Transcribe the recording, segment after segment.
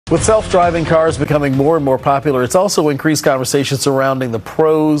With self-driving cars becoming more and more popular, it's also increased conversation surrounding the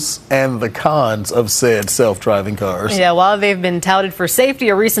pros and the cons of said self-driving cars. Yeah, while they've been touted for safety,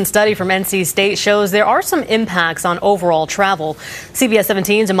 a recent study from NC State shows there are some impacts on overall travel. CBS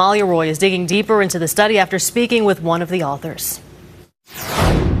 17's Amalia Roy is digging deeper into the study after speaking with one of the authors.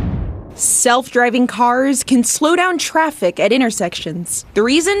 Self-driving cars can slow down traffic at intersections. The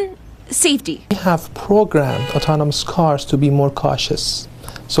reason? Safety. We have programmed autonomous cars to be more cautious,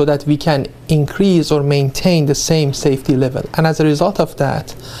 so that we can increase or maintain the same safety level. And as a result of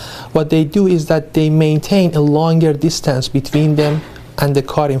that, what they do is that they maintain a longer distance between them and the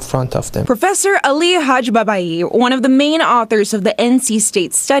car in front of them. Professor Ali Hajbabai, one of the main authors of the NC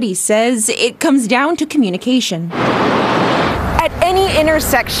State study, says it comes down to communication. At any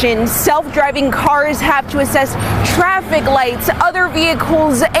intersection, self-driving cars have to assess traffic lights, other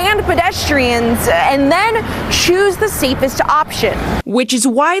vehicles, and pedestrians, and then choose the safest option. Which is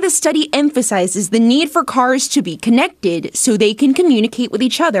why the study emphasizes the need for cars to be connected so they can communicate with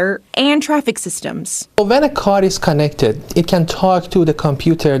each other and traffic systems. When a car is connected, it can talk to the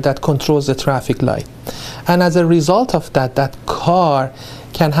computer that controls the traffic light. And as a result of that, that car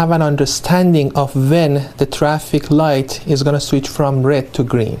can have an understanding of when the traffic light is going to switch from red to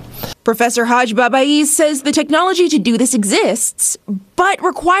green. Professor Hajbabai says the technology to do this exists, but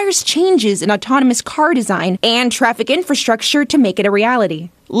requires changes in autonomous car design and traffic infrastructure to make it a reality.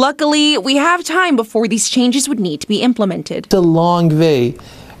 Luckily, we have time before these changes would need to be implemented. It's a long way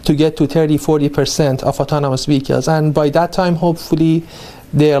to get to 30–40% of autonomous vehicles, and by that time, hopefully,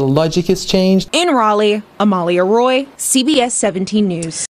 their logic is changed. In Raleigh, Amalia Roy, CBS 17 News.